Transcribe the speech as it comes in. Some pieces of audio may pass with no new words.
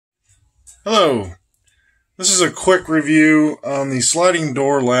Hello, this is a quick review on the sliding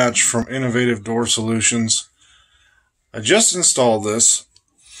door latch from Innovative Door Solutions. I just installed this.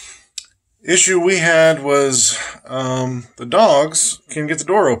 Issue we had was the dogs can get the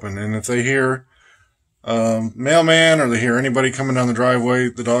door open, and if they hear mailman or they hear anybody coming down the driveway,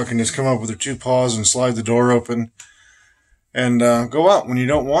 the dog can just come up with her two paws and slide the door open and go out when you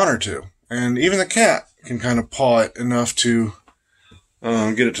don't want her to. And even the cat can kind of paw it enough to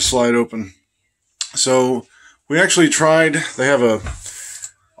get it to slide open. So we actually tried, they have a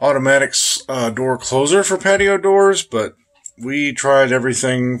automatic door closer for patio doors, but we tried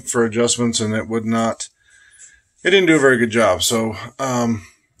everything for adjustments and it didn't do a very good job. So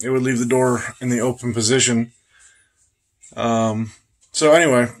it would leave the door in the open position. So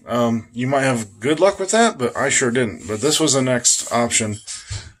anyway, you might have good luck with that, but I sure didn't. But this was the next option.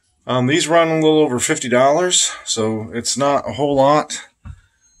 These run a little over $50, so it's not a whole lot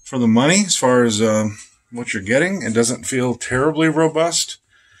for the money as far as what you're getting. It doesn't feel terribly robust,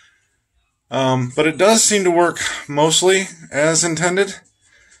 but it does seem to work mostly as intended.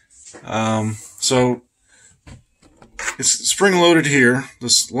 So it's spring loaded here,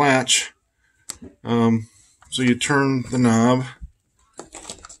 this latch. So you turn the knob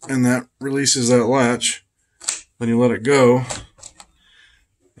and that releases that latch, then you let it go,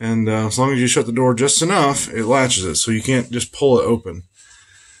 and as long as you shut the door just enough, it latches it, so you can't just pull it open.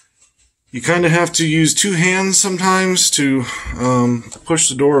 You kind of have to use two hands sometimes to push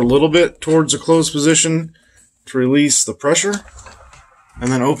the door a little bit towards the closed position to release the pressure, and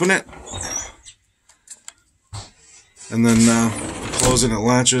then open it, and then close it and it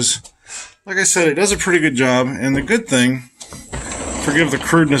latches. Like I said, it does a pretty good job, and the good thing, forgive the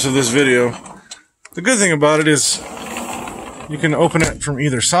crudeness of this video, the good thing about it is you can open it from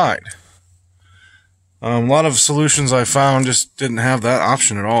either side. A lot of solutions I found just didn't have that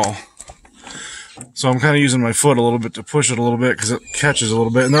option at all. So I'm kind of using my foot a little bit to push it a little bit because it catches a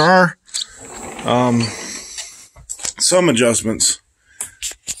little bit. And there are some adjustments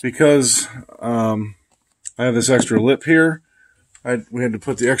because I have this extra lip here. We had to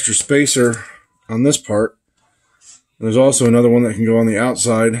put the extra spacer on this part. And there's also another one that can go on the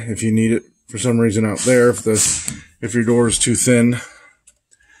outside if you need it for some reason out there, if your door is too thin.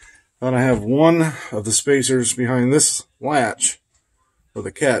 Then I have one of the spacers behind this latch, or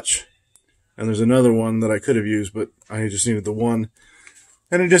the catch. And there's another one that I could have used, but I just needed the one.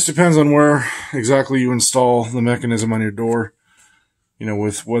 And it just depends on where exactly you install the mechanism on your door, you know,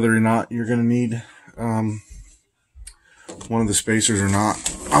 with whether or not you're going to need one of the spacers or not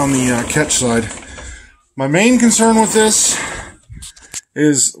on the catch side. My main concern with this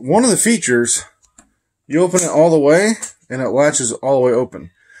is one of the features, you open it all the way and it latches all the way open.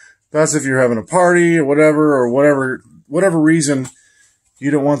 That's if you're having a party or whatever reason you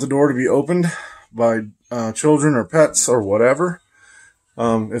don't want the door to be opened by children or pets or whatever.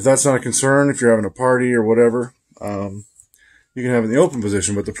 If that's not a concern, if you're having a party or whatever, you can have it in the open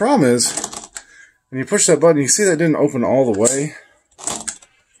position. But the problem is, when you push that button, you see that didn't open all the way.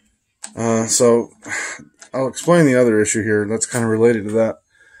 So I'll explain the other issue here. That's kind of related to that.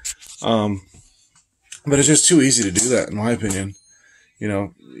 But it's just too easy to do that, in my opinion. You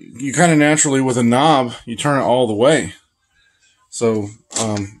know, you kind of naturally, with a knob, you turn it all the way. So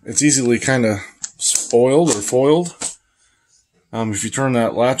it's easily kind of spoiled or foiled if you turn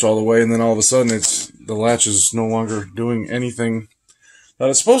that latch all the way, and then all of a sudden the latch is no longer doing anything that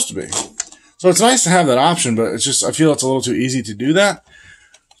it's supposed to be. So it's nice to have that option, but it's just, I feel it's a little too easy to do that.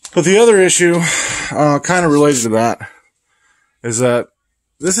 But the other issue, kind of related to that, is that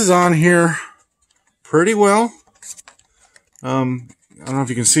this is on here pretty well. I don't know if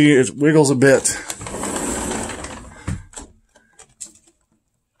you can see, it wiggles a bit.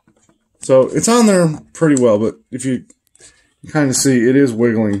 So it's on there pretty well, but if you kind of see, it is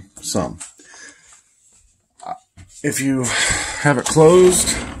wiggling some. If you have it closed,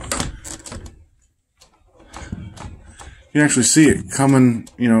 you can actually see it coming,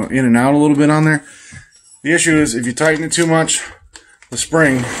 you know, in and out a little bit on there. The issue is if you tighten it too much, the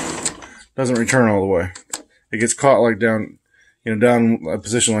spring doesn't return all the way. It gets caught like down, you know, down a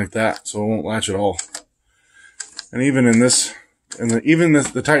position like that, so it won't latch at all. And even in this, even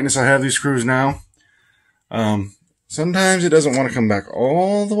the tightness I have these screws now, sometimes it doesn't want to come back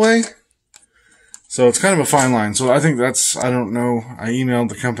all the way. So it's kind of a fine line. So I think that's, I don't know, I emailed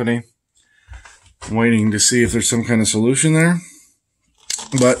the company. I'm waiting to see if there's some kind of solution there.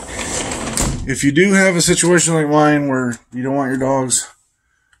 But if you do have a situation like mine where you don't want your dogs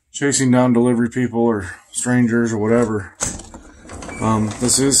chasing down delivery people or strangers or whatever,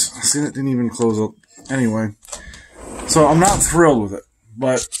 this is, see, it didn't even close up anyway. So I'm not thrilled with it,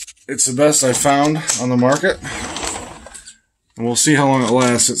 but it's the best I found on the market, and we'll see how long it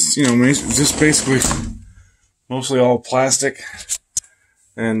lasts. It's, you know, it's just basically mostly all plastic,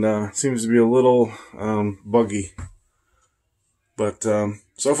 and seems to be a little buggy. But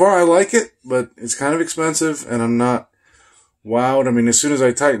so far I like it, but it's kind of expensive, and I'm not wowed. I mean, as soon as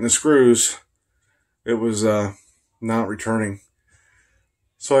I tightened the screws, it was not returning.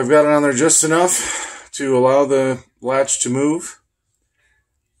 So I've got it on there just enough to allow the latch to move.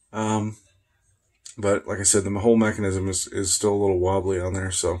 But like I said, the whole mechanism is still a little wobbly on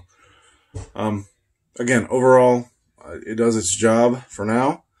there. So again, overall, it does its job for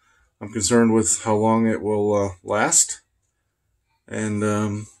now. I'm concerned with how long it will last,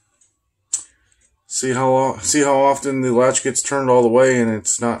 and see how often the latch gets turned all the way and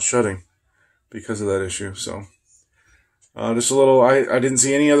it's not shutting because of that issue. So just a little, I didn't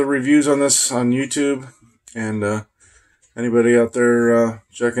see any other reviews on this on YouTube, and anybody out there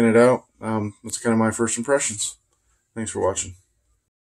checking it out, that's kind of my first impressions. Thanks for watching.